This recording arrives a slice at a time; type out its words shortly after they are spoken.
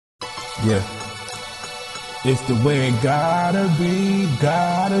Yeah. It's the way it gotta be,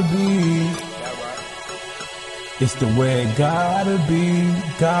 gotta be. It's the way it gotta be,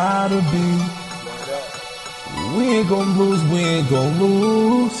 gotta be. We ain't gonna lose, we ain't gonna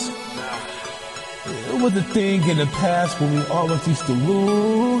lose. It was a thing in the past when we always used to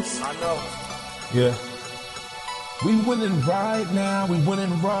lose. I know. Yeah. We winning right now, we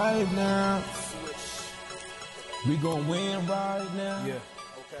winning right now. We gon' win right now. Yeah.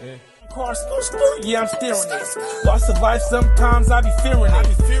 Yeah. Car, yeah, I'm steering it. Lost of life, sometimes I be fearing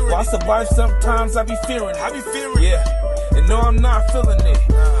it. Lost of life, sometimes I be fearing it. Yeah, and no, I'm not feeling it.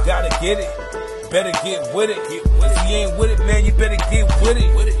 Gotta get it, better get with it. If you ain't with it, man, you better get with it.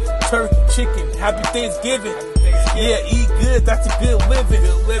 Turkey, chicken, happy Thanksgiving. Yeah, eat good, that's a good living.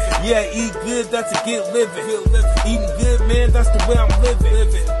 Yeah, eat good, that's a good living. Eating good, man, that's the way I'm living.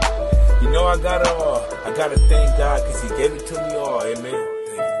 You know, I gotta thank God, cause he gave it to me all, amen.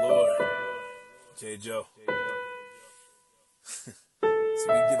 Thank you, Lord. J. Joe. See,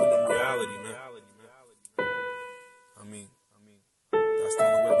 we giving them reality, man. I mean, that's the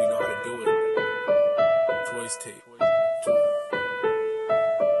only way we know how to do it. Choice tape.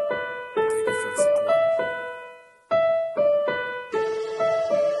 Thank you for the support.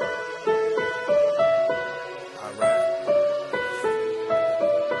 All right.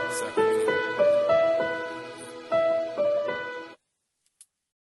 Sacramento.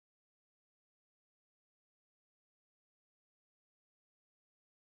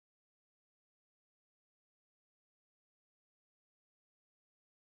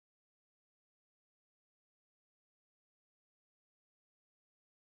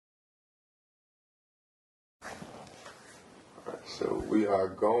 So we are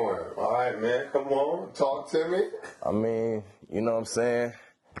going. All right, man. Come on. Talk to me. I mean, you know what I'm saying?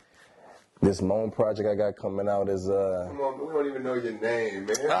 This Moan project I got coming out is Come on, we don't even know your name,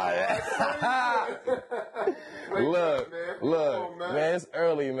 man. Look, man, it's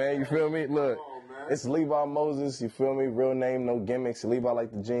early, man. You feel me? Look, it's Levi Moses. You feel me? Real name, no gimmicks. Levi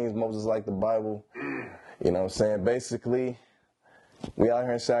like the jeans, Moses like the Bible. You know what I'm saying? Basically, we out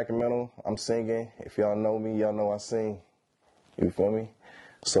here in Sacramento. I'm singing. If y'all know me, y'all know I sing. You feel me?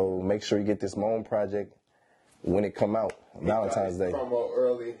 So make sure you get this Moan project when it come out, Valentine's Day. Promo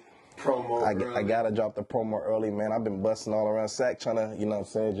early. I gotta drop the promo early, man. I've been busting all around Sac trying to, you know what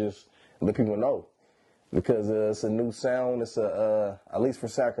I'm saying, just let people know. Because it's a new sound. It's at least for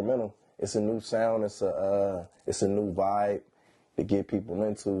Sacramento, it's a new sound. It's a new vibe to get people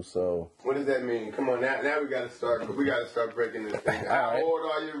into. So what does that mean? Come on, now we gotta start breaking this thing. How old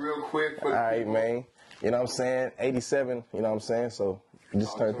are you, real quick? All right, man. You know what I'm saying? 87. You know what I'm saying? So you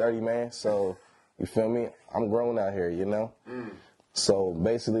just turned 30, man. So you feel me? I'm grown out here. You know. So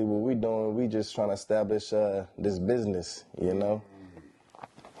basically, what we doing, we just trying to establish this business. You know.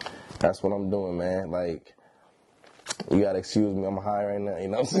 That's what I'm doing, man. Like, you gotta excuse me, I'm high right now. You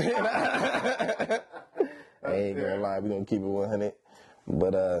know what I'm saying? I ain't gonna lie, we gonna keep it 100.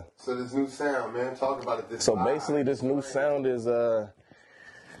 But so this new sound, man, talk about it. So basically, this new sound is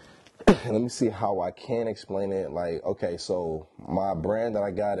let me see how I can explain it. Like, okay, so my brand that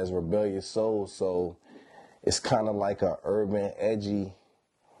I got is Rebellious Soul, so it's kind of like a urban, edgy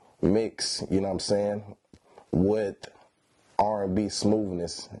mix. You know what I'm saying? With R&B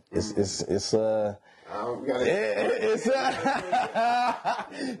smoothness. It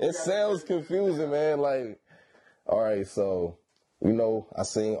sounds confusing, man. Like, all right, so you know I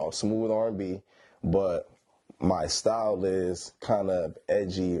sing smooth R&B, but my style is kind of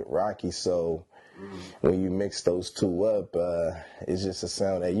edgy, rocky. So when you mix those two up, it's just a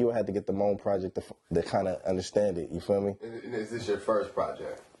sound that you would have to get the Moan project to kind of understand it. You feel me? And is this your first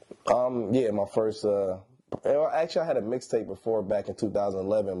project? Yeah, my first. Actually, I had a mixtape before back in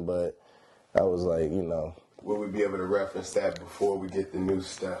 2011, but I was like, you know. Will we be able to reference that before we get the new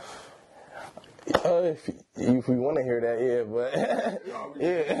stuff? If you want to hear that, yeah, but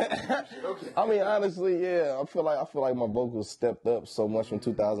yeah. I mean, honestly, yeah. I feel like my vocals stepped up so much from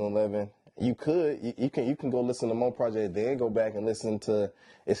 2011. You can go listen to Moan project, then go back and listen to.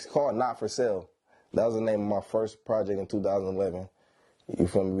 It's called Not for Sale. That was the name of my first project in 2011. You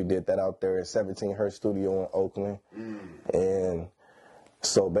feel me? We did that out there at 17 Hertz Studio in Oakland, and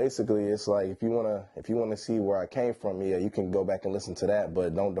so basically, it's like if you wanna see where I came from, yeah, you can go back and listen to that,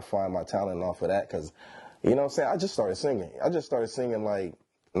 but don't define my talent off of that, because you know what I'm saying. I just started singing like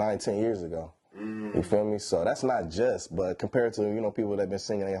 9-10 years ago. You feel me? So that's not just, but compared to people that have been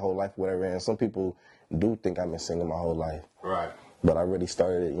singing their whole life, whatever, and some people do think I've been singing my whole life. Right. But I really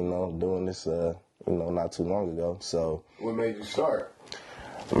started, doing this, not too long ago. So. What made you start?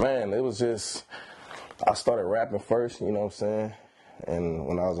 Man, it was just, I started rapping first, you know what I'm saying? and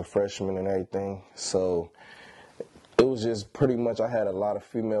when I was a freshman and everything. So it was just pretty much I had a lot of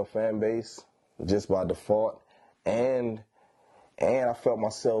female fan base just by default, and I felt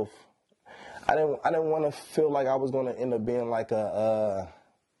myself. I didn't want to feel like I was going to end up being like on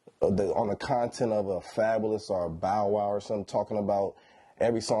the content of a Fabulous or a Bow Wow or something, talking about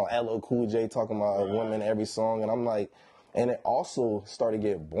every song. LL Cool J talking about a woman every song, and I'm like, and it also started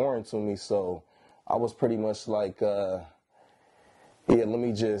getting boring to me. So I was pretty much like, yeah, let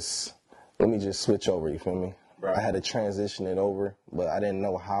me just switch over. You feel me? Right. I had to transition it over, but I didn't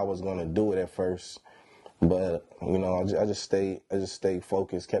know how I was going to do it at first. But you know, I just stayed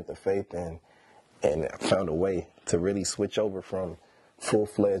focused, kept the faith, and found a way to really switch over from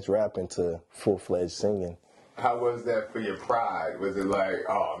full-fledged rapping to full-fledged singing. How was that for your pride? Was it like,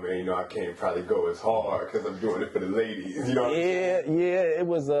 oh man, you know, I can't probably go as hard because I'm doing it for the ladies? You know what I'm saying? Yeah. It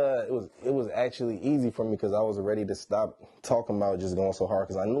was actually easy for me because I was ready to stop talking about just going so hard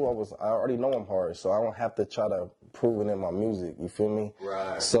because I already know I'm hard, so I don't have to try to prove it in my music. You feel me?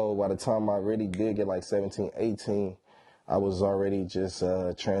 Right. So by the time I really did get like 17, 18, I was already just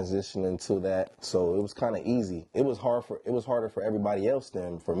transitioning to that. So it was kind of easy. It was harder for everybody else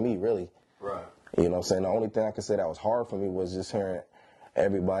than for me, really. Right. You know what I'm saying? The only thing I could say that was hard for me was just hearing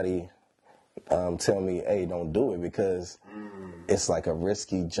everybody tell me, hey, don't do it, because it's like a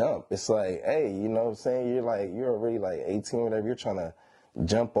risky jump. It's like, hey, you know what I'm saying? You're already like 18 or whatever. You're trying to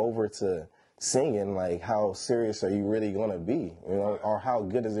jump over to singing. Like, how serious are you really going to be? You know, or how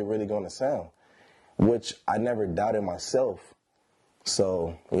good is it really going to sound? Which I never doubted myself.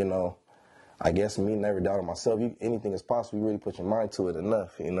 So, you know, I guess me never doubting myself. Anything is possible. You really put your mind to it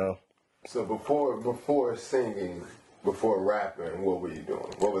enough, you know? So before singing, before rapping, what were you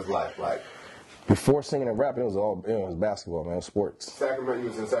doing? What was life like? Before singing and rapping, it was basketball, man. It was sports. Sacramento, you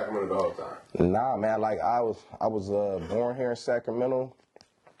was in Sacramento the whole time? Nah, man. Like I was born here in Sacramento,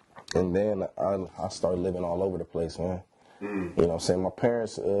 and then I started living all over the place, man. You know what I'm saying? My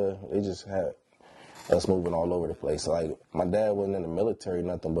parents, they just had us moving all over the place. Like, my dad wasn't in the military or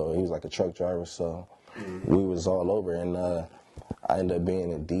nothing, but he was like a truck driver, so we was all over. And I ended up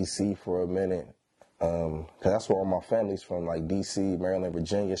being in D.C. for a minute, because that's where all my family's from, like D.C., Maryland,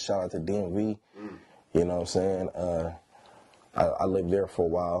 Virginia. Shout out to DMV. You know what I'm saying? I lived there for a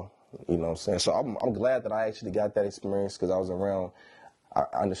while, you know what I'm saying? So I'm glad that I actually got that experience, because I was around. I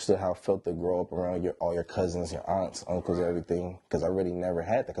understood how it felt to grow up around all your cousins, your aunts, uncles, everything, because I really never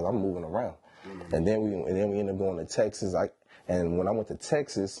had that, because I'm moving around. And then we ended up going to Texas. And when I went to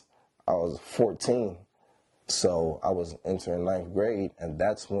Texas, I was 14. So I was entering 9th grade, and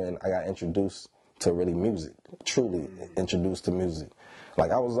that's when I got introduced to really music, truly introduced to music.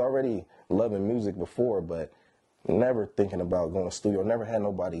 Like, I was already loving music before, but never thinking about going to studio. Never had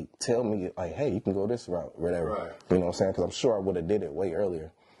nobody tell me, like, hey, you can go this route, whatever. Right. You know what I'm saying? Because I'm sure I would have did it way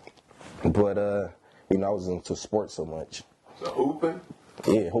earlier. But, you know, I was into sports so much. So hooping?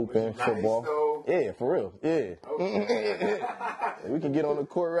 Yeah, hooping, football. Though? Yeah, for real. Yeah. Okay. We can get on the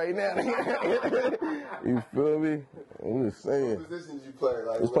court right now. You feel me? I'm just saying. What positions you play?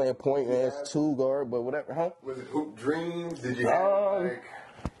 Like, I was playing point, man. It's 2 guard, but whatever, huh? Was it Hoop Dreams? Did you have like?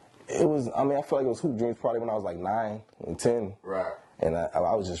 It was. I mean, I feel like it was Hoop Dreams probably when I was like 9 and 10. Right. And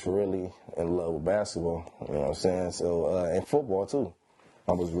I was just really in love with basketball. You know what I'm saying? So and football too.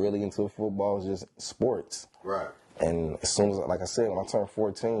 I was really into football. It was just sports. Right. And as soon as, like I said, when I turned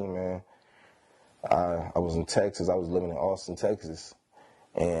 14, man, I was in Texas. I was living in Austin, Texas.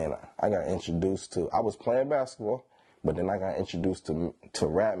 And I got introduced to, I was playing basketball, but then I got introduced to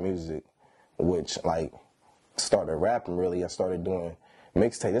rap music, which, like, started rapping, really. I started doing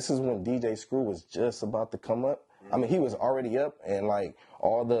mixtape. This is when DJ Screw was just about to come up. I mean, he was already up, and, like,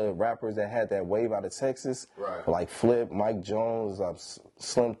 all the rappers that had that wave out of Texas, right, like Flip, Mike Jones,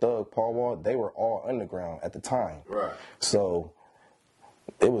 Slim Thug, Paul Wall, they were all underground at the time. Right. So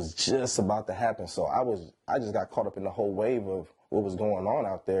it was just about to happen. So I just got caught up in the whole wave of what was going on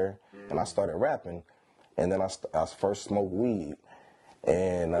out there, and I started rapping. And then I first smoked weed.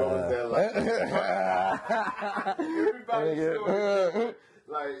 And what was that like? Everybody's doing it.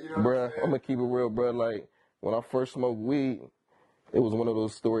 Like, you know, bruh, I'm gonna keep it real, bruh. Like, when I first smoked weed, it was one of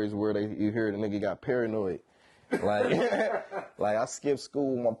those stories where you hear the nigga got paranoid. Like, like I skipped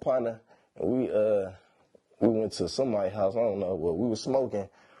school with my partner, and we went to somebody's house. I don't know, but we were smoking,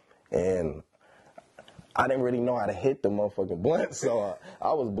 and I didn't really know how to hit the motherfucking blunt, so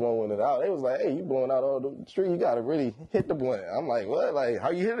I was blowing it out. They was like, hey, you blowing out all the tree, you gotta really hit the blunt. I'm like, what? Like,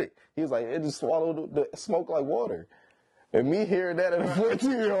 how you hit it? He was like, it just swallowed the smoke like water. And me hearing that at a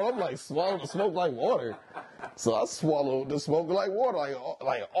 14-year-old, I'm like, swallow the smoke like water. So I swallowed the smoke like water,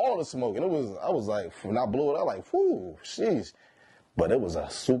 like all the smoke. And I was like, when I blew it out, like, whew, sheesh. but it was a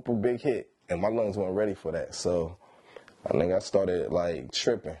super big hit, and my lungs weren't ready for that. So I think I started like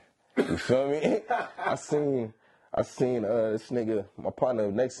tripping. You feel me? I seen this nigga, my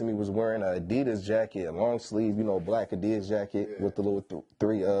partner next to me was wearing an Adidas jacket, a long sleeve, you know, black Adidas jacket with the little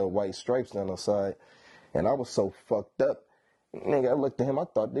three white stripes down the side. And I was so fucked up. Nigga, I looked at him, I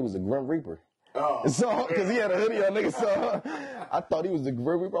thought he was a Grim Reaper. Oh. So, cause he had a hoodie on, nigga, so I thought he was the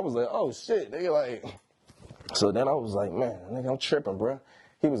Grim Reaper. I was like, oh shit, nigga, like. So then I was like, man, nigga, I'm tripping, bro.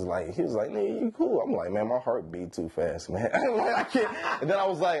 He was like, nigga, you cool? I'm like, man, my heart beat too fast, man. Like, I can't. And then I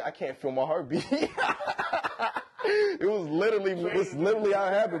was like, I can't feel my heartbeat. It was literally how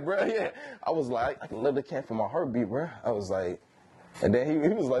it happened, bro. Yeah, I was like, I literally can't feel my heartbeat, bro. I was like, and then he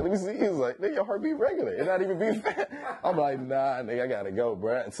was like, let me see. He was like, nigga, your heartbeat regular. It's not even beating fast. I'm like, nah, nigga, I gotta go,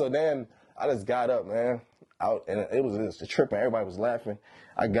 bro. And so then I just got up, man, out, and it was just a trip, and everybody was laughing.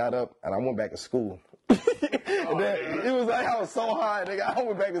 I got up and I went back to school. And then it was like I was so high, nigga. I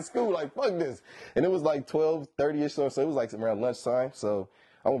went back to school like fuck this, and it was like 12:30ish or so. It was like around lunchtime, so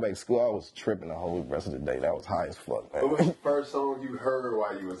I went back to school. I was tripping the whole rest of the day. That was high as fuck, man. What was the first song you heard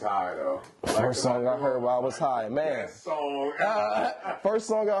while you was high, though? First song I heard while I was high, man. That song. First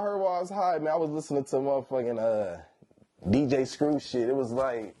song I heard while I was high, man. I was listening to motherfucking DJ Screw shit. It was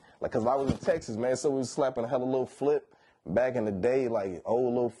like, cause I was in Texas, man. So we was slapping a hella little flip. Back in the day, like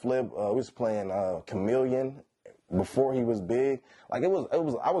old little flip, we was playing Chameleon before he was big. Like I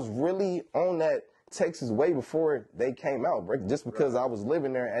was really on that Texas way before they came out, bro, just because I was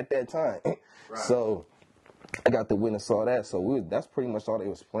living there at that time. Right. So I got to witness all that. So that's pretty much all they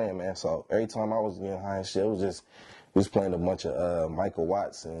was playing, man. So every time I was getting high and shit, it was just, we was playing a bunch of Michael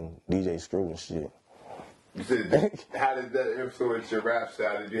Watts and DJ Screw and shit. You said, how did that influence your rap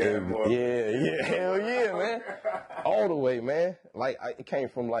style? Did you have more? Yeah, hell yeah, man. All the way, man. Like, it came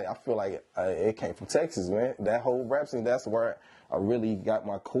from, like, I feel like it came from Texas, man. That whole rap scene, that's where I really got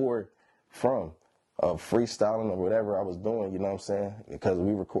my core from, freestyling or whatever I was doing, you know what I'm saying? Because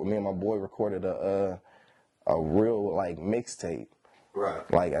me and my boy recorded a real, like, mixtape. Right.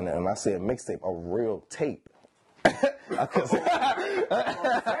 Like, and I said mixtape, a real tape.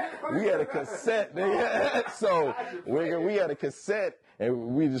 We had a cassette, nigga. So we had a cassette,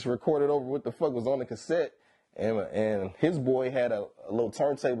 and we just recorded over what the fuck was on the cassette. And his boy had a little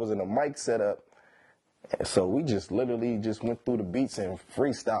turntables and a mic set up. So we just literally just went through the beats and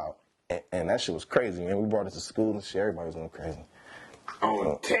freestyle. And that shit was crazy, man. We brought it to school and shit. Everybody was going crazy.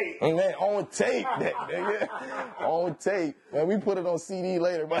 On tape. Man, on tape, that nigga. On tape. Man, we put it on CD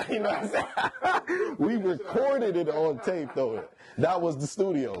later, but you know what I'm saying? We recorded it on tape, though. That was the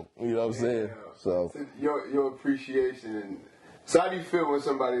studio, you know what I'm saying? So your appreciation. And so how do you feel when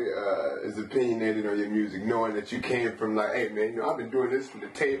somebody is opinionated on your music, knowing that you came from like, hey, man, you know, I've been doing this from the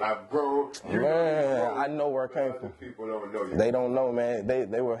tape, I've grown. Man, I know where I came from. People don't know you. They don't know, man.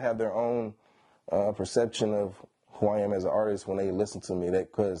 They will have their own perception of who I am as an artist when they listen to me,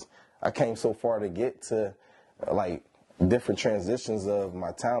 because I came so far to get to like different transitions of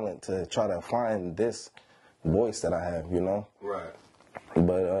my talent to try to find this voice that I have, you know? Right.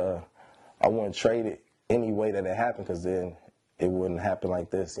 But I wouldn't trade it any way that it happened, because then it wouldn't happen like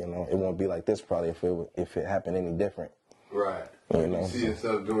this, you know? It won't be like this probably if it happened any different. Right. You know? You see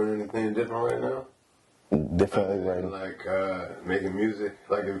yourself doing anything different right now? Differently right now. Like making music?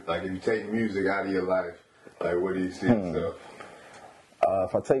 Like if you take music out of your life, like, what do you see yourself?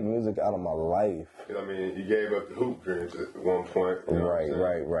 If I take music out of my life... I mean, you gave up the hoop dreams at one point. You know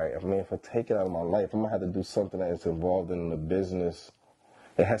Right. I mean, if I take it out of my life, I'm going to have to do something that is involved in the business.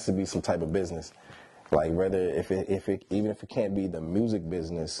 It has to be some type of business. Like, whether even if it can't be the music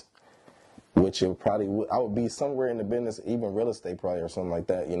business, which it probably would, I would be somewhere in the business, even real estate probably or something like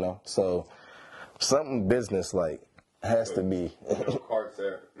that, you know? So, something business like. Has to be. No carts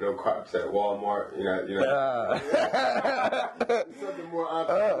at Walmart. You know. Something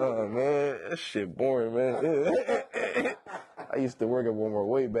more man, that shit boring, man. I used to work at Walmart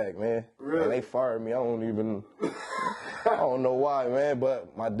way back, man. Really? And they fired me. I don't know why, man.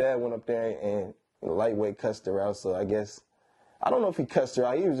 But my dad went up there and lightweight cussed her out. So I guess I don't know if he cussed her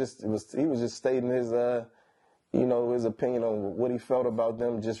out. He was just stating his his opinion on what he felt about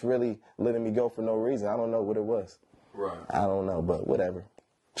them, just really letting me go for no reason. I don't know what it was. Right. I don't know, but whatever.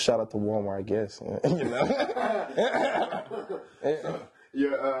 Shout out to Walmart, I guess. You know.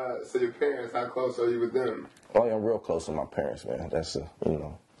 So your parents, how close are you with them? Oh, yeah, I'm real close with my parents, man. That's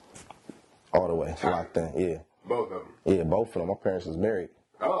all the way locked in. Yeah. Both of them. Yeah, both of them. My parents is married.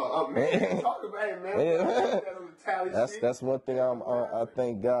 Oh man, talk about it, man. Yeah. That's one thing. I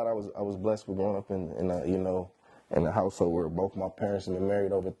thank God I was blessed with growing up in a household where both my parents have been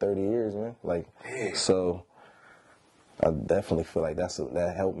married over 30 years, man. Like, so I definitely feel like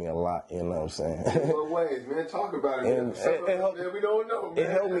that helped me a lot. You know what I'm saying? In what ways, man? Talk about it. And man. We don't know, man.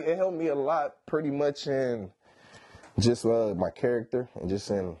 It helped me a lot, pretty much in just my character and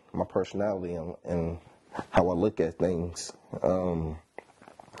just in my personality and how I look at things. When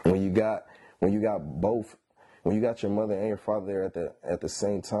you got both, when you got your mother and your father there at the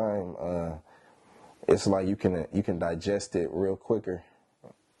same time, it's like you can digest it real quicker,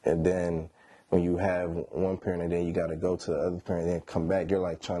 and then when you have one parent and then you got to go to the other parent and then come back, you're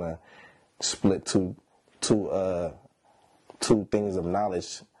like trying to split two things of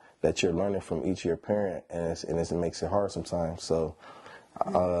knowledge that you're learning from each of your parent, and it makes it hard sometimes. So,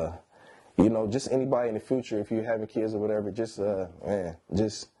 just anybody in the future, if you're having kids or whatever, just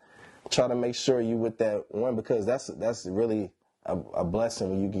try to make sure you with that one, because that's really a blessing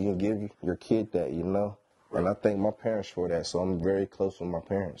when you can give your kid that, you know. And I thank my parents for that, so I'm very close with my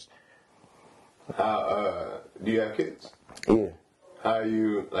parents. Do you have kids? Yeah. How are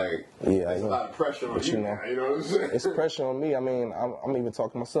you, like, there's a lot of pressure on you now, you know what I'm saying? It's pressure on me. I mean, I'm even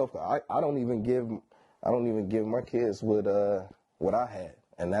talking to myself. I don't even give my kids what I had,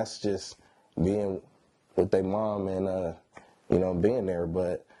 and that's just being with their mom and being there.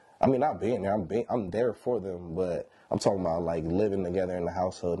 But I mean, not being there. I'm there for them, but I'm talking about like living together in the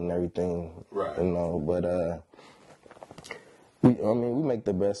household and everything. Right. You know, but we make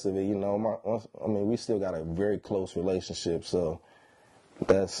the best of it. You know, we still got a very close relationship, so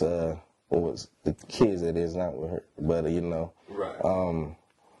that's what was the kids it is, not with her, but Right.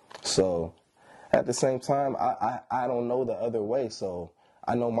 So at the same time, I don't know the other way, so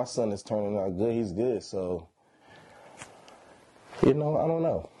I know my son is turning out good. He's good, so I don't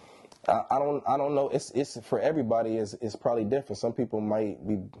know. I don't know. It's for everybody. It's probably different. Some people might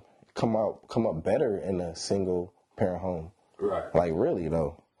come up better in a single parent home. Right. Like really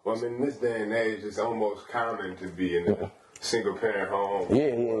though. Well, I mean, in this day and age, it's almost common to be in a single parent home. Yeah.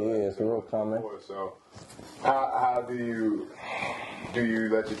 It's real common. So, how do you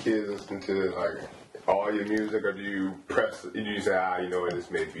let your kids listen to like all your music, or do you say, this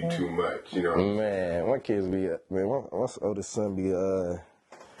may be too much, you know? Man, my kids my oldest son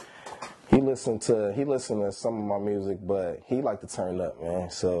he listen to some of my music, but he like to turn up, man.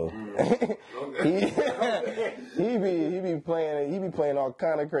 So he be playing all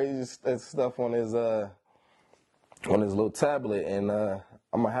kind of crazy stuff on his little tablet, and I'm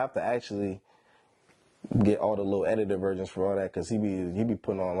gonna have to actually get all the little edited versions for all that, because he be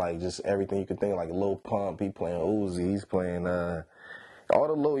putting on like just everything you can think of, like Lil Pump. He playing Uzi. He's playing all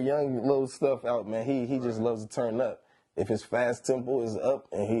the little stuff out, man. He just loves to turn up. If his fast tempo is up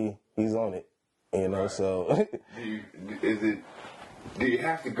and he's on it, Right. So do you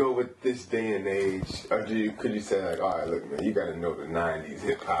have to go with this day and age, or could you say like, all right, look, man, you got to know the '90s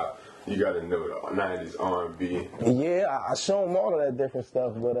hip hop, you got to know the '90s R&B? Yeah, I show him all of that different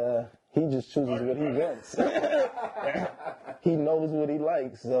stuff, but he just chooses what he wants. He knows what he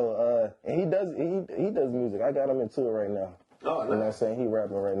likes, so and he does music. I got him into it right now. Oh, nice. You know what I'm saying? He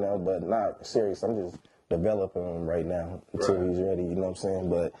rapping right now, but not serious. I'm just developing him right now until Right. he's ready. You know what I'm saying?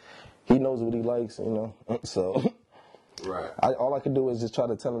 But he knows what he likes. So. Right. All I can do is just try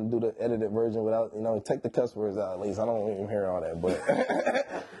to tell him to do the edited version without, take the cuss words out at least. I don't even hear all that, but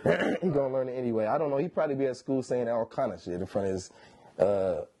he's going to learn it anyway. I don't know. He probably be at school saying all kind of shit in front of his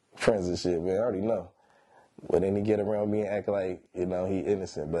friends and shit, man. I already know. But then he get around me and act like, he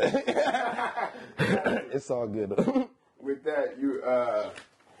innocent, but it's all good. With that, you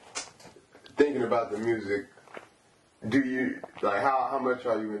thinking about the music, do you, like, how much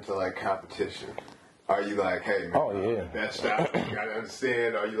are you into, like, competition? Are you like, hey, man, oh, yeah. That's not, you gotta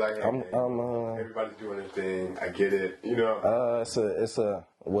understand? Are you like, hey, everybody's doing their thing, I get it,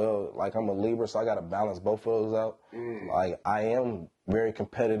 well, like, I'm a Libra, so I gotta balance both of those out. Like, I am very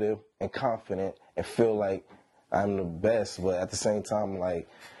competitive and confident and feel like I'm the best, but at the same time, like,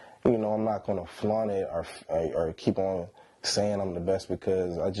 I'm not gonna flaunt it or keep on saying I'm the best,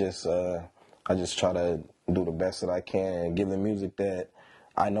 because I just try to do the best that I can and give the music that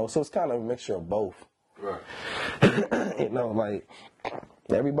I know. So it's kind of a mixture of both. Right. Like,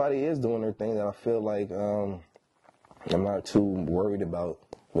 everybody is doing their thing that I feel like I'm not too worried about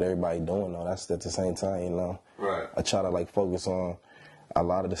what everybody doing, though. That's at the same time, Right. I try to, like, focus on a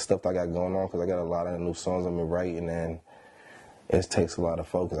lot of the stuff I got going on, because I got a lot of new songs I've been writing, and it takes a lot of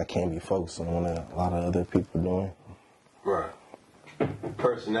focus. I can't be focused on what a lot of other people doing. Right.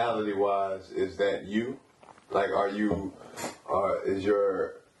 Personality-wise, is that you? Like, is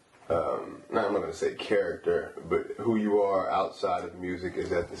your, I'm not going to say character, but who you are outside of music, is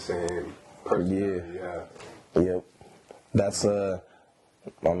that the same personality? Yeah. Yep. That's,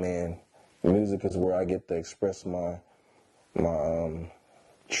 music is where I get to express my my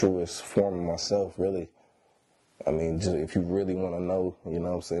truest form of myself, really. I mean, just if you really want to know, you know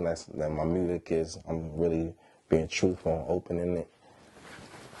what I'm saying, that my music is, I'm really being truthful and open in it,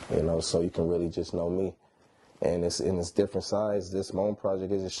 you know, so you can really just know me. And it's in its different sides. This Moan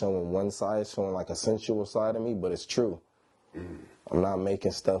project is just showing one side, showing like a sensual side of me, but it's true. I'm not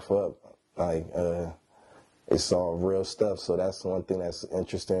making stuff up. Like, it's all real stuff. So that's one thing that's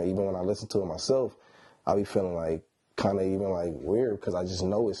interesting. Even when I listen to it myself, I be feeling like kind of even like weird because I just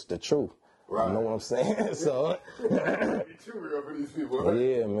know it's the truth. Right. You know what I'm saying? So it's too real for these people.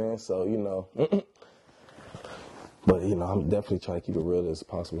 Yeah, man. So, you know, but you know, I'm definitely trying to keep it real as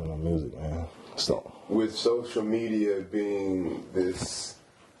possible in my music, man. So with social media being this,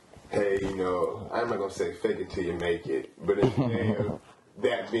 hey, you know, I'm not gonna say fake it till you make it, but in the day of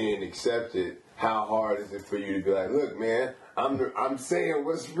that being accepted, how hard is it for you to be like, look, man, I'm saying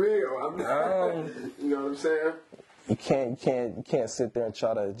what's real. I'm not, you know what I'm saying? You can't sit there and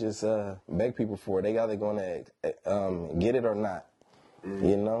try to just beg people for it. They either gonna get it or not.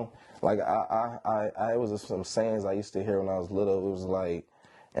 You know, like I was some sayings I used to hear when I was little. It was like,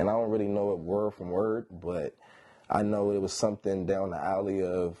 and I don't really know it word from word, but I know it was something down the alley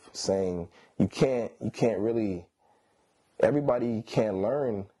of saying you can't really. Everybody can't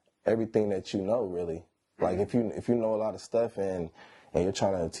learn everything that you know, really. Like if you know a lot of stuff and you're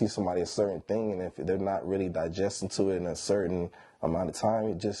trying to teach somebody a certain thing, and if they're not really digesting to it in a certain amount of time,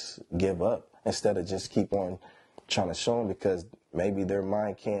 you just give up instead of just keep on trying to show them, because maybe their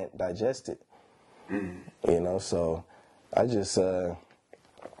mind can't digest it. You know, so I just say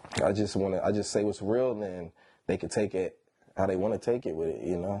what's real, and they can take it how they want to take it with it,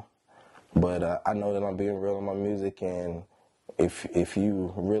 you know. But I know that I'm being real in my music, and if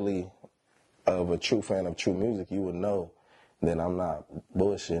you really of a true fan of true music, you would know that I'm not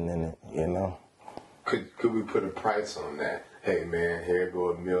bullshitting in it, you know. Could we put a price on that? Hey man, here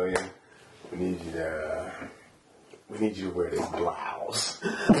go $1 million. We need you to wear this blouse.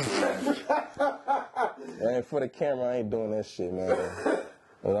 And for the camera, I ain't doing that shit, man.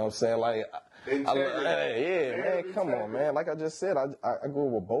 You know what I'm saying? Like, man, come on, man. Like I just said, I grew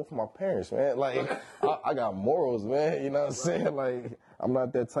up with both of my parents, man. Like, I got morals, man. You know what I'm saying? Like, I'm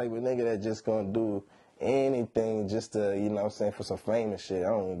not that type of nigga that just gonna do anything just to, you know what I'm saying, for some fame and shit. I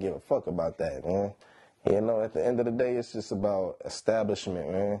don't even give a fuck about that, man. You know, at the end of the day, it's just about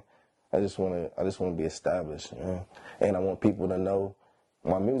establishment, man. I just want to be established, man. And I want people to know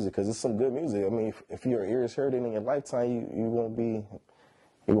my music, because it's some good music. I mean, if your ears heard it in your lifetime, you won't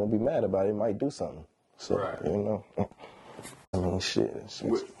be mad about it. It might do something. So, right. You know, I mean, shit.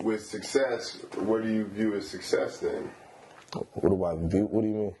 With success, what do you view as success then? What do I view? What do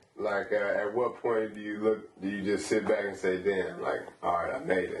you mean? Like, at what point do you just sit back and say, damn, like, all right, I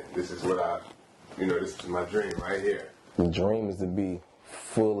made it. This is what this is my dream right here. The dream is to be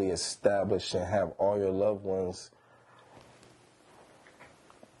fully established and have all your loved ones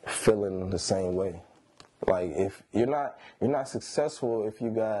feeling the same way. Like, if you're not successful if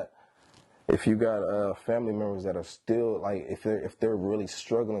you got family members that are still, like, if they're really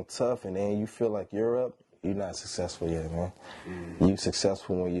struggling tough, and then you feel like you're up, you're not successful yet, man. You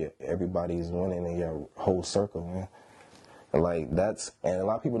successful when everybody's winning in your whole circle, man. And a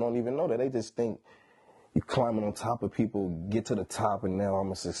lot of people don't even know that. They just think you climbing on top of people, get to the top, and now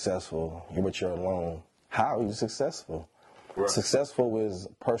I'm successful. You're alone. How are you successful? Right. Successful is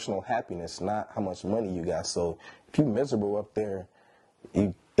personal happiness, not how much money you got. So if you're miserable up there,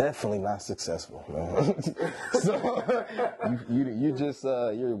 you definitely not successful, man. So you just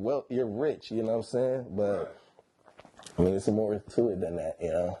you're rich, you know what I'm saying? But I mean, it's more to it than that,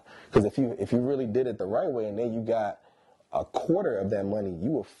 you know. Because if you really did it the right way, and then you got a quarter of that money,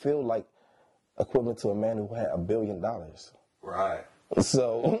 you will feel like equivalent to a man who had $1 billion. Right.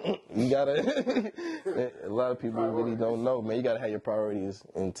 So you gotta. A lot of people really don't know, man. You gotta have your priorities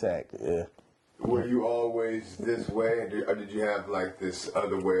intact. Yeah. Were you always this way, or did you have like this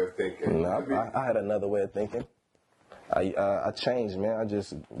other way of thinking? No, I had another way of thinking. I changed, man. I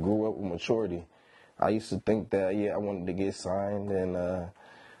just grew up with maturity. I used to think that I wanted to get signed, and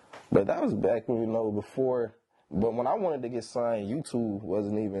but that was back when, before. But when I wanted to get signed, YouTube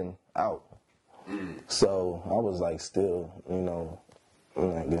wasn't even out. So I was like still,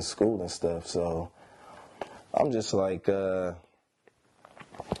 like in school and stuff. So I'm just like, now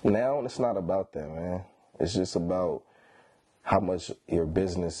it's not about that, man. It's just about how much your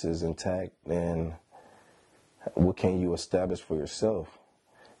business is intact and what can you establish for yourself.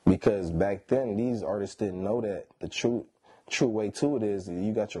 Because back then, these artists didn't know that the true way to it is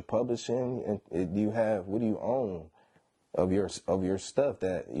you got your publishing, and what do you own of your stuff,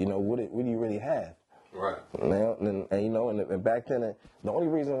 that, what do you really have? Right. Now, and you know, and back then, the only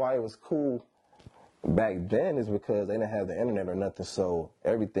reason why it was cool back then is because they didn't have the internet or nothing, so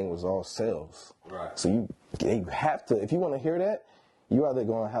everything was all sales. Right. So you have to, if you want to hear that, you either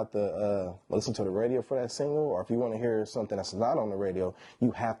going to have to listen to the radio for that single, or if you want to hear something that's not on the radio,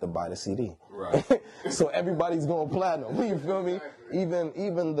 you have to buy the CD. Right. So everybody's going platinum. You feel me?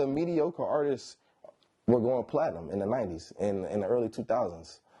 Even the mediocre artists were going platinum in the 90s and in the early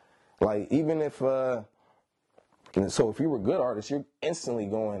 2000s. Like, even if, so if you were a good artist, you're instantly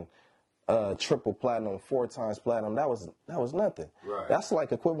going triple platinum, 4 times platinum. That was nothing. Right. That's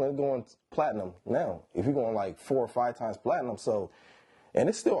like equivalent to going platinum now. If you're going like 4 or 5 times platinum, so, and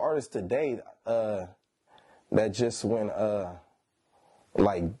it's still artists today that just went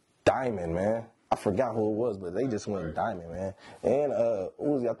like diamond, man. I forgot who it was, but they just went diamond, man. And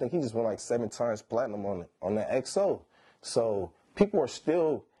Uzi, I think he just went like 7 times platinum on the XO. So people are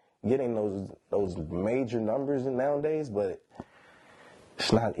still getting those major numbers nowadays, but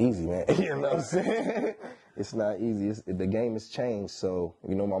it's not easy, man. You know what I'm saying? It's not easy. The game has changed, so,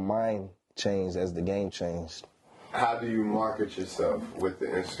 you know, my mind changed as the game changed. How do you market yourself with the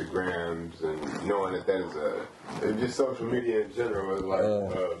Instagrams and knowing that is just social media in general is like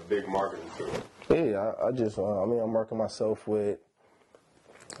a big marketing tool? Yeah, I just, I'm marketing myself with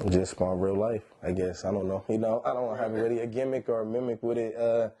just my real life, I guess. I don't know. You know, I don't have really a gimmick or a mimic with it.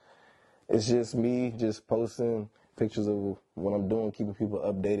 It's just me just posting pictures of what I'm doing, keeping people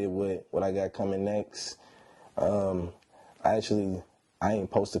updated with what I got coming next. I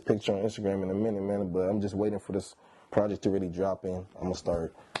ain't posted a picture on Instagram in a minute, man, but I'm just waiting for this project to really drop in. I'm going to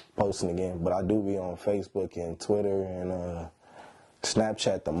start posting again. But I do be on Facebook and Twitter and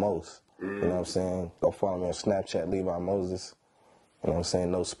Snapchat the most. You know what I'm saying? Go follow me on Snapchat, Levi Moses. You know what I'm saying?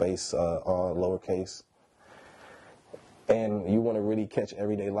 No space, all lowercase. And you want to really catch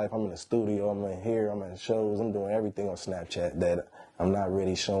everyday life. I'm in the studio, I'm in here, I'm at shows, I'm doing everything on Snapchat that I'm not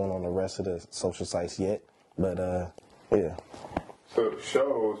really showing on the rest of the social sites yet. But, yeah. So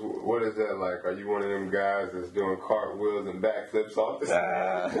shows, what is that like? Are you one of them guys that's doing cartwheels and backflips off the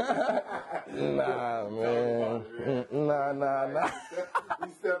stage? Nah, man. Nah. You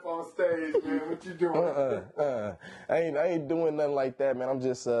step on stage, man. What you doing? I ain't doing nothing like that, man. I'm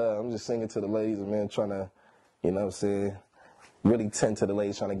just singing to the ladies, man, trying to, you know what I'm saying, really tend to the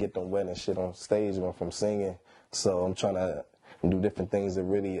ladies, trying to get them wet and shit on stage when from singing. So I'm trying to do different things to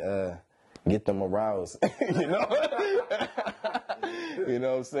really get them aroused, you know? You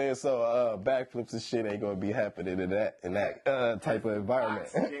know what I'm saying? So backflips and shit ain't gonna be happening in that type of environment.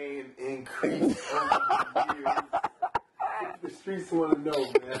 Game increase over the years. The streets want to know,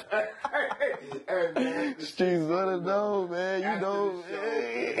 man. Hey, man. The streets want to know, man. You know,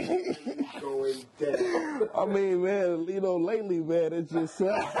 going down. I mean, man, you know, lately, man, it's just.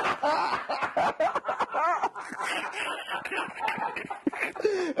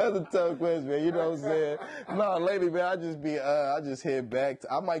 That's a tough question, man. You know what I'm saying? No, lately, man, I just head back.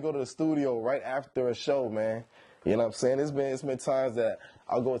 I might go to the studio right after a show, man. You know what I'm saying? It's been times that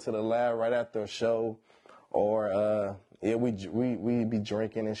I'll go to the lab right after a show, or we be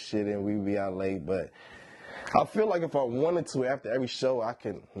drinking and shit, and we be out late. But I feel like if I wanted to after every show, I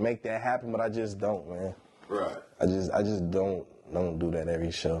can make that happen, but I just don't, man. Right. I just don't do that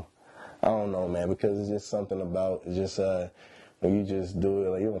every show. I don't know, man, because it's just something about it just when you just do it,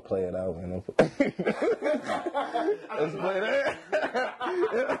 like you don't play it out, man. Let's play that.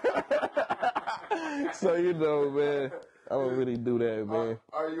 So you know, man, I don't really do that, man.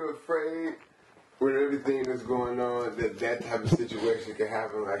 Are you afraid with everything that's going on that type of situation can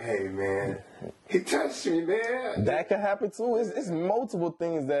happen? Like, hey, man, he touched me, man. That can happen too. It's multiple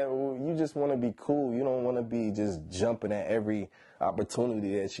things that you just want to be cool. You don't want to be just jumping at every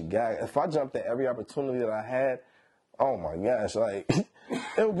opportunity that you got. If I jumped at every opportunity that I had, oh my gosh, like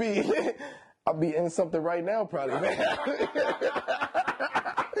it'll be, I'll be in something right now, probably, man.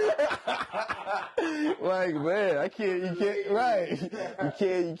 Like, man, you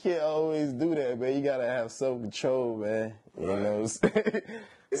can't always do that, man. You gotta have self-control, man. You know what I'm saying?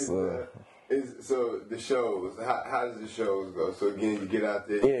 So the shows, how does the shows go? So again, you get out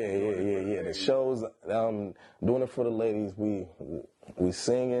there. Yeah. The shows, doing it for the ladies. We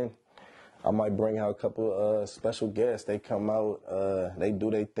singing. I might bring out a couple special guests. They come out, they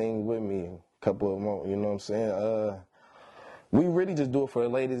do their thing with me. A couple of them, you know what I'm saying? We really just do it for the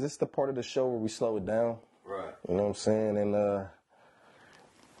ladies. It's the part of the show where we slow it down. Right. You know what I'm saying? And I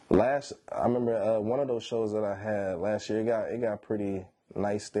remember one of those shows that I had last year. It got pretty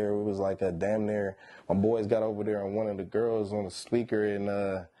nice there. It was like a damn near. My boys got over there and one of the girls on the speaker, and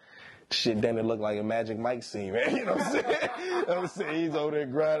shit, then it looked like a Magic Mike scene, man. You know what I'm saying? You know what I'm saying? He's over there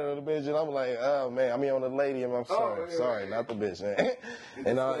grinding on the bitch, and I'm like, oh man, I mean on the lady, and I'm sorry, not the bitch, man.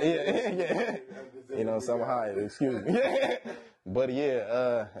 And yeah. You know, so I'm high, excuse me. But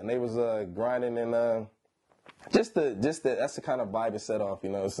yeah, and they was grinding and just that's the kind of vibe it set off, you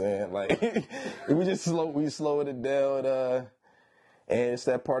know what I'm saying? Like we slowed it down, and it's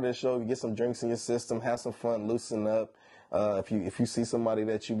that part of the show. You get some drinks in your system, have some fun, loosen up. If you see somebody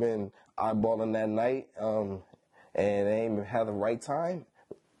that you've been eyeballing that night, and they ain't have the right time,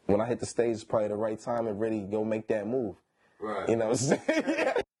 when I hit the stage, it's probably the right time to really go make that move. Right. You know what I'm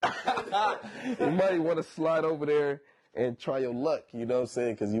saying? You might want to slide over there and try your luck, you know what I'm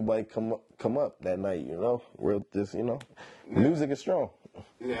saying? Because you might come up that night, you know? Music is strong.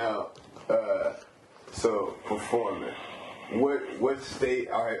 Now, so performing, what state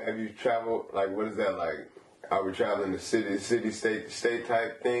have you traveled? Like, what is that like? Are we traveling the city, state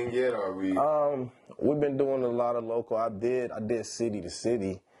type thing yet? Or are we? We've been doing a lot of local. I did city to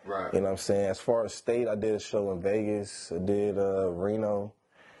city. Right. You know what I'm saying? As far as state, I did a show in Vegas. I did Reno.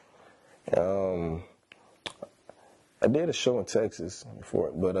 I did a show in Texas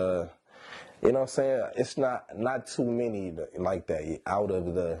before, but you know what I'm saying? It's not too many like that out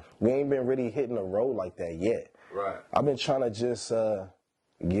of the. We ain't been really hitting the road like that yet. Right. I've been trying to just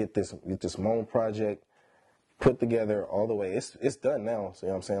get this Moan project put together all the way. It's done now. So you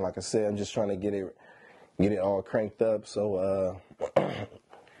know what I'm saying? Like I said, I'm just trying to get it all cranked up so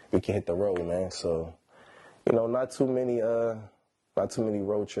we can hit the road, man. So you know, not too many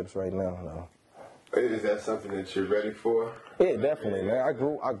road trips right now, no. Is that something that you're ready for? Yeah, definitely, man. I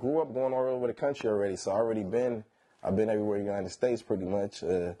grew up going all over the country already, so I've been everywhere in the United States pretty much.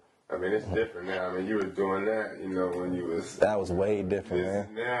 I mean, it's different now. I mean, you was doing that, you know, when you was. That was way different,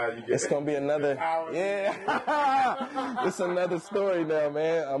 man. Now you get. It's gonna be another. Yeah, it's another story now,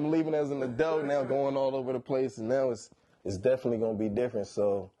 man. I'm leaving as an adult now, going all over the place, and now it's definitely gonna be different.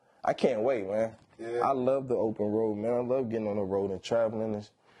 So I can't wait, man. Yeah. I love the open road, man. I love getting on the road and traveling.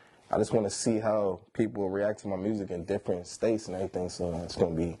 I just want to see how people react to my music in different states and everything. So it's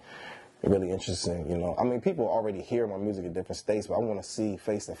gonna be really interesting, you know. I mean, people already hear my music in different states, but I want to see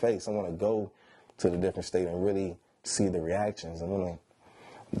face to face. I want to go to the different state and really see the reactions. I want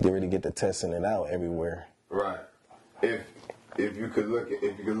to really get the testing it out everywhere. Right. If you could look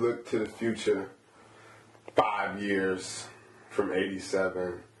to the future, 5 years from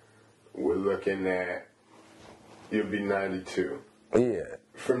 '87, we're looking at you'll be 92. Yeah.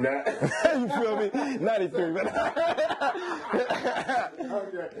 From that, you feel me? 93, man.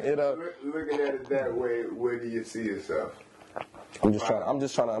 okay. You know, looking at it that way, where do you see yourself? I'm just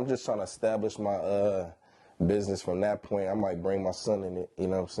trying to establish my business from that point. I might bring my son in it, you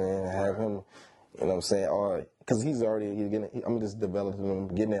know what I'm saying? Have him, you know what I'm saying? Because I'm just developing him,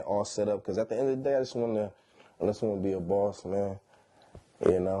 getting it all set up. Because at the end of the day, I just want to be a boss, man.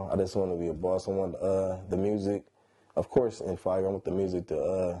 You know, I just want to be a boss. I want the music. Of course, in 5 years, I want the music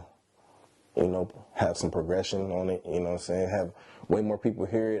to, you know, have some progression on it, you know what I'm saying? Have way more people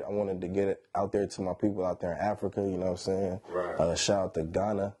hear it. I wanted to get it out there to my people out there in Africa, you know what I'm saying? Right. Shout out to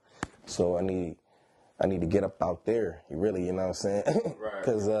Ghana. So I need to get up out there, really, you know what I'm saying? Right.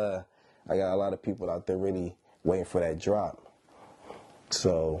 Because I got a lot of people out there really waiting for that drop.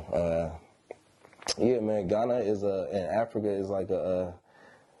 So, yeah, man, Ghana and Africa is like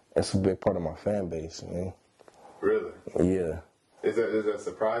it's a big part of my fan base, man. Really? Yeah. Does that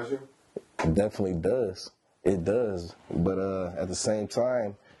surprise you? It definitely does. It does. But at the same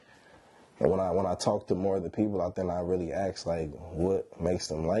time, when I talk to more of the people out there and I really ask, like, what makes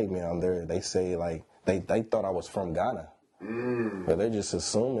them like me, I'm there, they say, like, they thought I was from Ghana. But they're just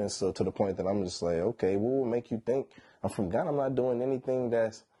assuming, so to the point that I'm just like, okay, what would make you think I'm from Ghana? I'm not doing anything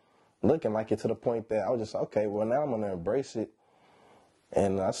that's looking like it, to the point that I was just, okay, well, now I'm going to embrace it.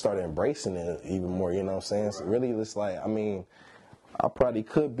 And I started embracing it even more, you know what I'm saying? So really, it's like, I mean, I probably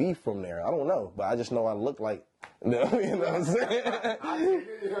could be from there. I don't know, but I just know I look like, you know what I'm saying?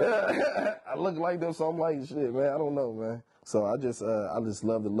 I look like them, so I'm like, shit, man, I don't know, man. So I just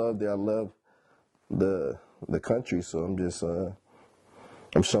love the love there. I love the country, so I'm just,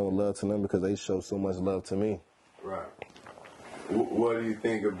 I'm showing love to them because they show so much love to me. Right. What do you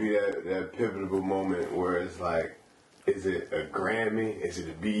think would be that pivotal moment where it's like, is it a Grammy? Is it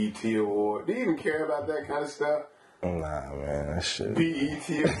a BET award? Do you even care about that kind of stuff? Nah, man, that shit. BET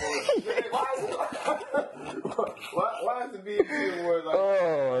award. Why is the BET award like?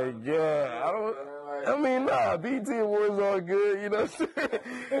 Oh my God, I mean, BET awards are good. You know what I'm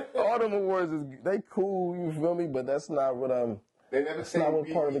saying? All them awards they cool. You feel me? But that's not what They never that's not what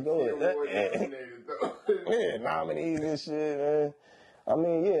part of the goal is. Yeah, Yeah, nominees and shit, man. I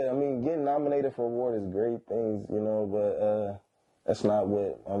mean, yeah, I mean, getting nominated for award is great things, you know, but that's not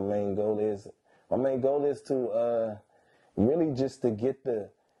what my main goal is. My main goal is to really just to get the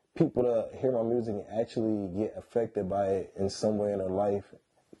people to hear my music and actually get affected by it in some way in their life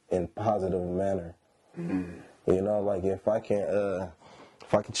in a positive manner. Mm-hmm. You know, like if I can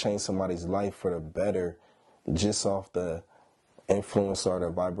change somebody's life for the better just off the influence or the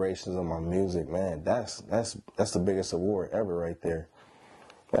vibrations of my music, man, that's the biggest award ever right there.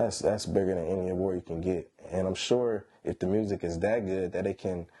 That's bigger than any award you can get. And I'm sure if the music is that good that it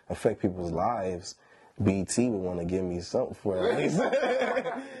can affect people's lives, BT would want to give me something for it.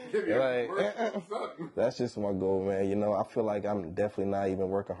 Like, that's just my goal, man. You know, I feel like I'm definitely not even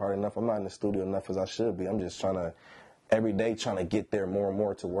working hard enough. I'm not in the studio enough as I should be. I'm just every day trying to get there more and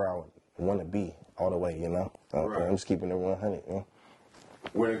more to where I want to be all the way, you know? Right. I'm just keeping it 100, you know?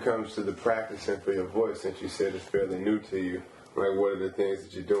 When it comes to the practicing for your voice, since you said it's fairly new to you, like, what are the things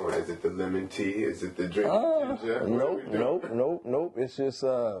that you're doing? Is it the lemon tea? Is it the drinking ginger? Nope. It's just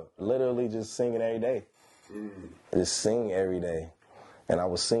literally just singing every day. Just sing every day. And I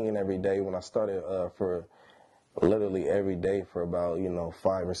was singing every day when I started for literally every day for about,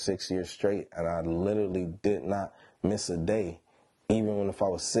 5 or 6 years straight. And I literally did not miss a day, even if I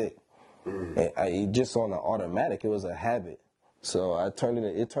was sick. It just on the automatic, it was a habit. So it turned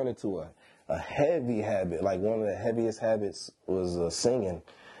into a heavy habit. Like one of the heaviest habits was singing,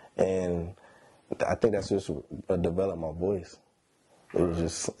 and I think that's just developed my voice. It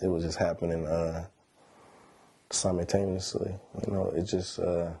was just happening simultaneously. You know, it just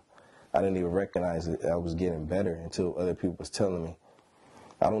I didn't even recognize it. I was getting better until other people was telling me.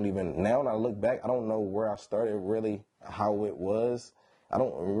 Now when I look back, I don't know where I started really, how it was. I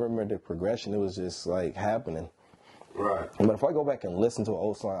don't remember the progression. It was just like happening. Right. But if I go back and listen to an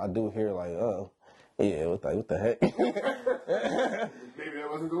old song, I do hear like, yeah, what the heck? Maybe that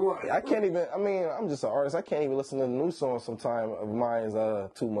wasn't the one. I'm just an artist. I can't even listen to the new songs sometimes of mine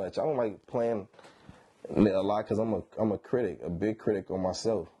too much. I don't like playing a lot because I'm a critic, a big critic on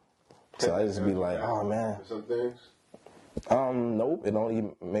myself. So I just be like, oh man. Some things? Nope. It don't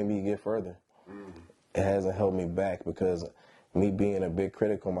even make me get further. It hasn't held me back because me being a big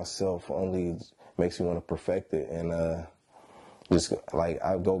critic on myself only makes me want to perfect it. And just like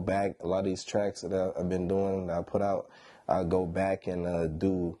I go back, a lot of these tracks that I've been doing, that I put out, I go back and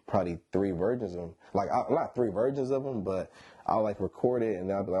do probably 3 versions of them. Like not 3 versions of them, but I'll like record it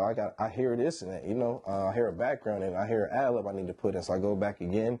and I'll be like, I hear this and that, I hear a background and I hear an ad-lib I need to put in. So I go back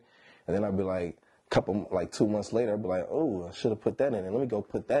again and then I'll be like, 2 months later, I'll be like, oh, I should have put that in it. Let me go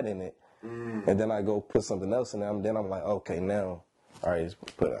put that in it. And then I go put something else in it. Then I'm like, okay, now, all right, just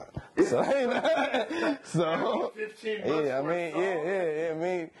put it out. So, 15 months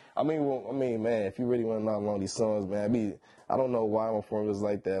man, if you really want to know how long these songs, man, I don't know why my form is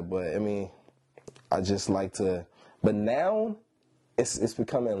like that, but I just like to, but now it's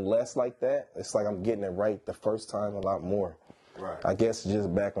becoming less like that. It's like I'm getting it right the first time a lot more. Right. I guess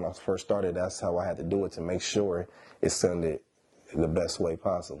just back when I first started, that's how I had to do it to make sure it sounded the best way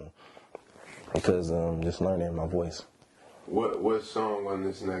possible. Because just learning my voice. What song on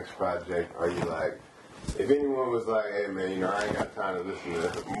this next project are you like, if anyone was like, hey man, I ain't got time to listen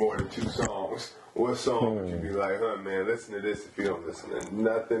to more than 2 songs, what song would you be like, man, listen to this if you don't listen to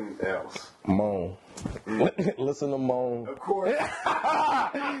nothing else? Moan. Listen to Moan. Of course.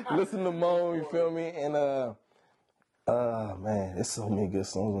 Listen to Moan, you feel me? And man, there's so many good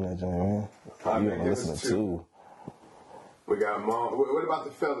songs on that joint, man. You gotta listen to 2. We got Moan. What about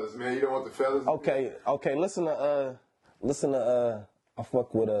the fellas, man? You don't want the fellas? Okay, listen to I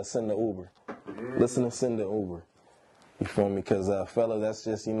fuck with Send the Uber. Listen to Send the Uber. You feel me? Because fella, that's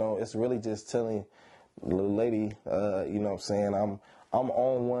just, it's really just telling the little lady, you know what I'm saying, I'm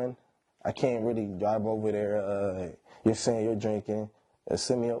on one. I can't really drive over there. You're saying you're drinking.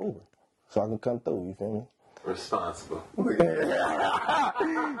 Send me an Uber so I can come through. You feel me? Responsible.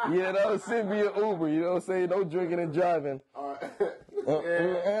 Yeah, that'll send me an Uber. You know what I'm saying? No drinking and driving.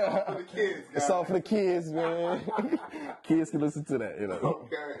 Yeah, for the kids, guys. It's all for the kids, man. Kids can listen to that,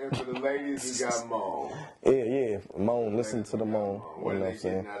 Okay, and for the ladies, you got Moan. Yeah, Moan. Listen to the Moan. What are they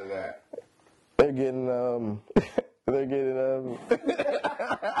getting out of that? They're getting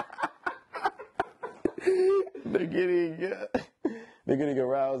they're getting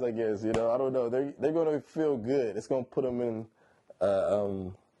aroused, I guess. I don't know. They're gonna feel good. It's gonna put them in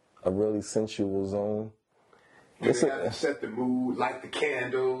a really sensual zone. You have to set the mood, light the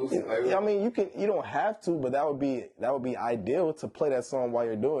candles. I mean, you don't have to, but that would be ideal to play that song while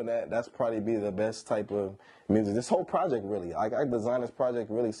you're doing that. That's probably be the best type of music. This whole project really, I designed this project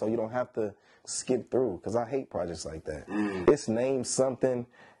really so you don't have to skip through, because I hate projects like that. It's named something,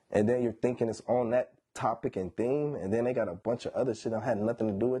 and then you're thinking it's on that topic and theme, and then they got a bunch of other shit that had nothing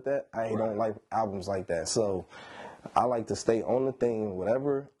to do with that. I don't like albums like that. So I like to stay on the theme,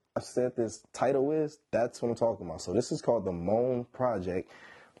 whatever I said this title is, that's what I'm talking about. So this is called the Moan Project.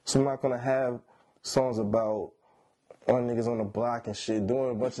 So I'm not going to have songs about one niggas on the block and shit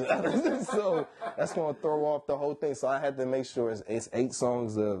doing a bunch of other. So that's going to throw off the whole thing. So I had to make sure it's 8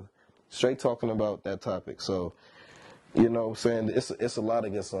 songs of straight talking about that topic. So, you know what I'm saying? It's a lot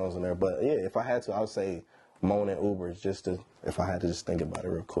of good songs in there. But yeah, if I had to, I would say Moan and Uber, if I had to just think about it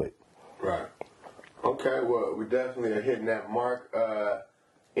real quick. Right. Okay, well, we definitely are hitting that mark.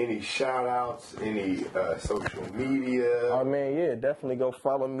 Any shout outs, any social media? Oh man, yeah, definitely go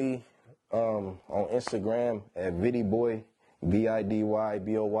follow me on Instagram at ViddyBoy,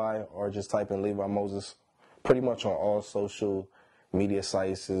 ViddyBoy, or just type in Levi Moses. Pretty much on all social media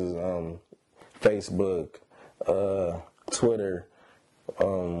sites, Facebook, Twitter,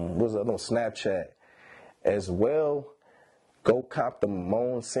 Snapchat. As well, go cop the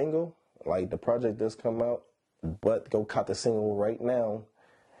Moan single. Like, the project does come out, but go cop the single right now.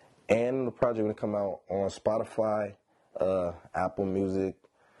 And the project will come out on Spotify, Apple Music,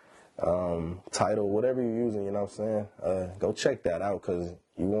 Tidal, whatever you're using, you know what I'm saying? Go check that out, because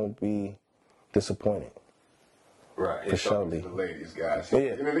you won't be disappointed. Right. For sure. The ladies, guys. Yeah.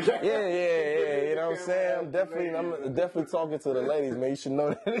 You know what I'm saying? I'm definitely talking to the ladies, man. You should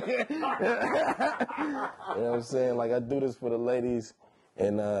know that. You know what I'm saying? Like, I do this for the ladies.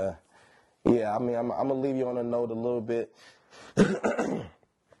 And, yeah, I mean, I'm going to leave you on a note a little bit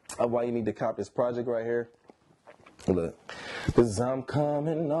of why you need to cop this project right here. Look, 'cause I'm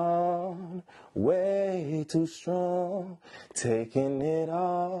coming on way too strong, taking it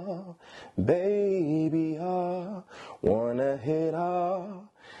all, baby, all, wanna hit all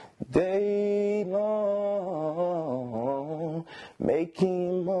day long,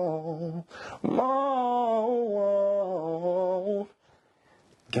 making more.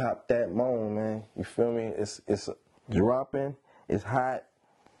 Got that moan, man. You feel me? It's dropping. It's hot.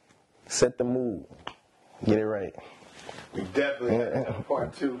 Set the mood. Get it right. We definitely have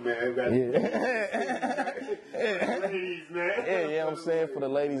part 2, man. Ladies, man. Yeah, I'm saying, for the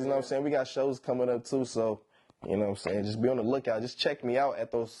ladies, you know what I'm saying? We got shows coming up too, so, you know what I'm saying? Just be on the lookout. Just check me out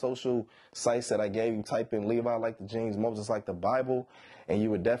at those social sites that I gave you. Type in Levi Like the Jeans, Moses Like the Bible, and you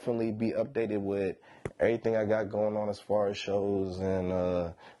would definitely be updated with everything I got going on as far as shows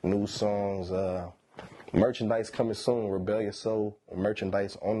and new songs. Merchandise coming soon. Rebellious Soul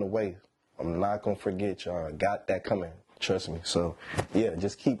merchandise on the way. I'm not going to forget y'all. I got that coming. Trust me. So, yeah,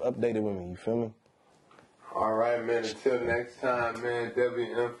 just keep updated with me. You feel me? All right, man. Until next time, man.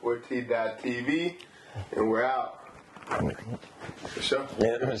 WM4T.TV. And we're out. For sure.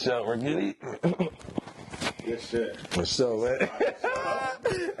 Yeah, for sure. We're good. Yes, sir. For sure, man.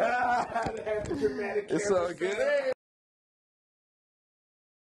 It's all good.